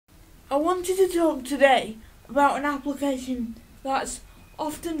I wanted to talk today about an application that's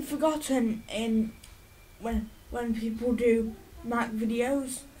often forgotten in when people do Mac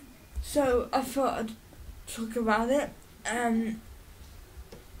videos. So I thought I'd talk about it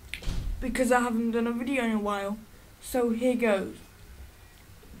because I haven't done a video in a while. So here goes.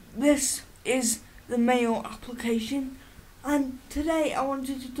 This is the Mail application, and today I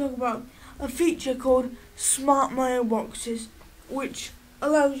wanted to talk about a feature called Smart Mailboxes, which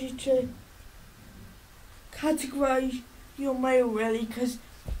allows you to categorize your mail really, because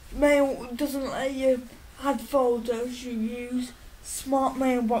Mail doesn't let you add folders. You use Smart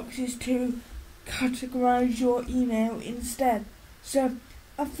Mailboxes to categorize your email instead. So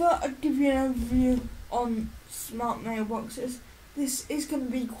I thought I'd give you an overview on Smart Mailboxes. This is going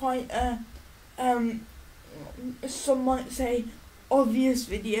to be quite a some might say obvious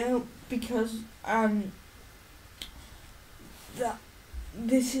video, because that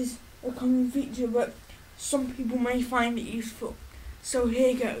this is a common feature, but some people may find it useful. So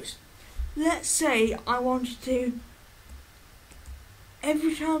here goes. Let's say I wanted to,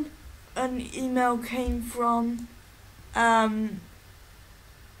 every time an email came from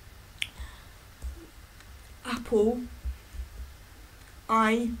Apple,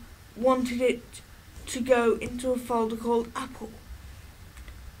 I wanted it to go into a folder called Apple.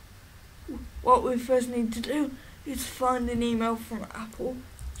 What we first need to do is find an email from Apple.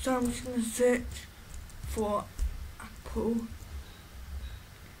 So I'm just going to search for Apple,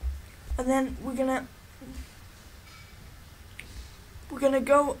 and then we're gonna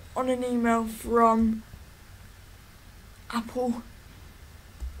go on an email from Apple.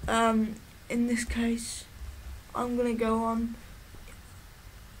 In this case, I'm gonna go on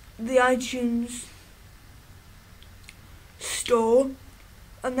the iTunes store,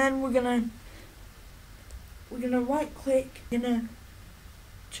 and then we're gonna right click,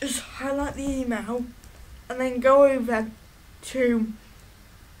 just highlight the email, and then go over to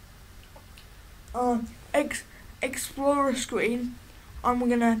our Explorer screen, and we're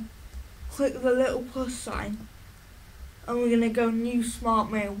gonna click the little plus sign, and we're gonna go New Smart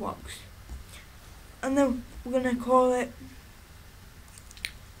Mailbox, and then we're gonna call it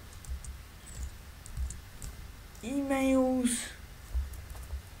Emails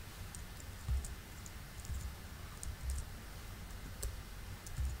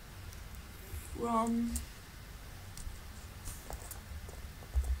from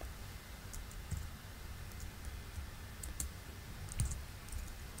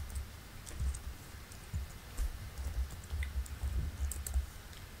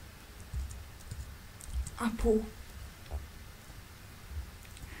Apple.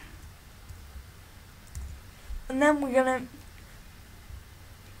 And then we're gonna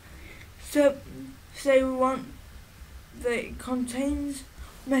say we want that it contains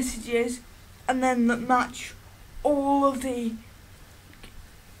messages and then that match all of the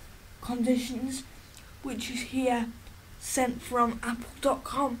conditions, which is here, sent from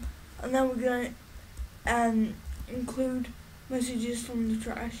apple.com, and then we're gonna include messages from the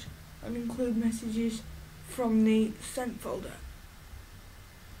trash and include messages from the sent folder.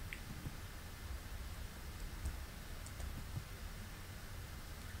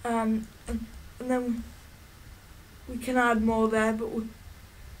 And then we can add more there, but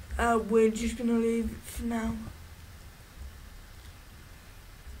we're just going to leave it for now.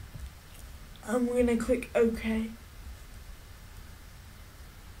 And we're going to click OK.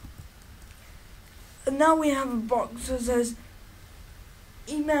 And now we have a box that says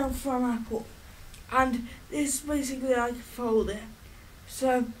Email from Apple, and this is basically like a folder.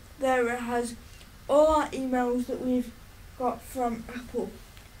 So there it has all our emails that we've got from Apple.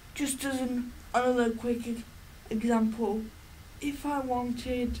 Just as another quick example, if I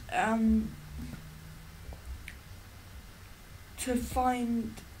wanted to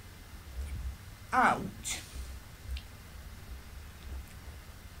find out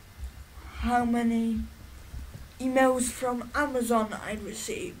how many emails from Amazon I'd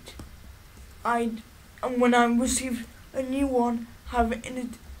received, and when I receive a new one, have it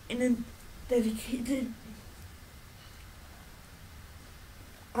in a dedicated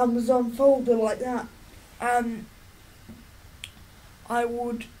Amazon folder like that. I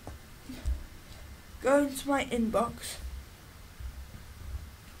would go into my inbox,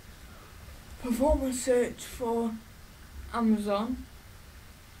 perform a search for Amazon,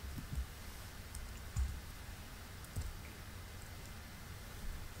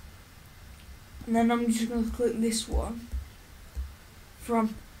 and then I'm just going to click this one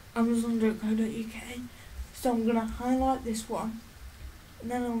from amazon.co.uk. So I'm going to highlight this one, and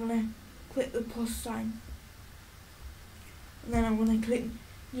then I'm going to click the plus sign, and then I'm going to click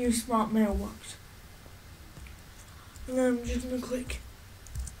new smart mailbox. And then I'm just going to click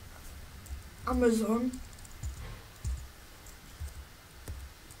Amazon.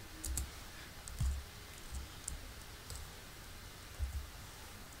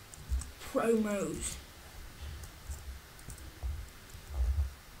 Promos.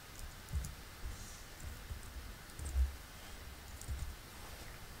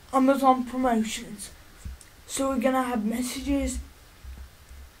 Amazon promotions. So we're gonna have messages,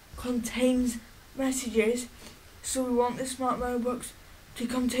 contains messages. So we want the smart mailbox to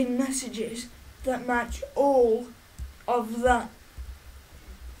contain messages that match all of the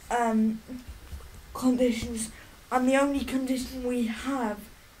conditions, and the only condition we have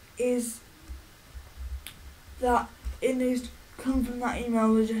is that it needs to come from that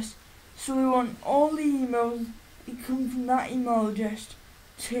email address. So we want all the emails that come from that email address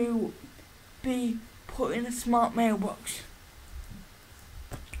to be put in a smart mailbox.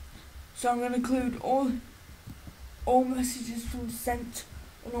 So I'm going to include all messages from sent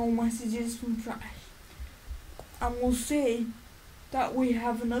and all messages from trash. And we'll see that we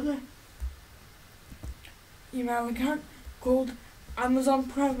have another email account called Amazon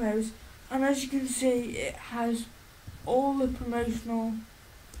Promos, and as you can see it has all the promotional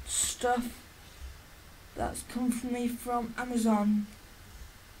stuff that's come from me from Amazon.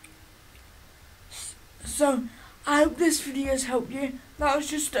 So I hope this video has helped you. That was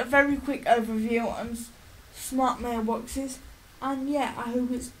just a very quick overview on smart mailboxes, and yeah, I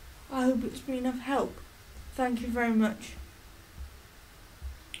hope it's been of help. Thank you very much.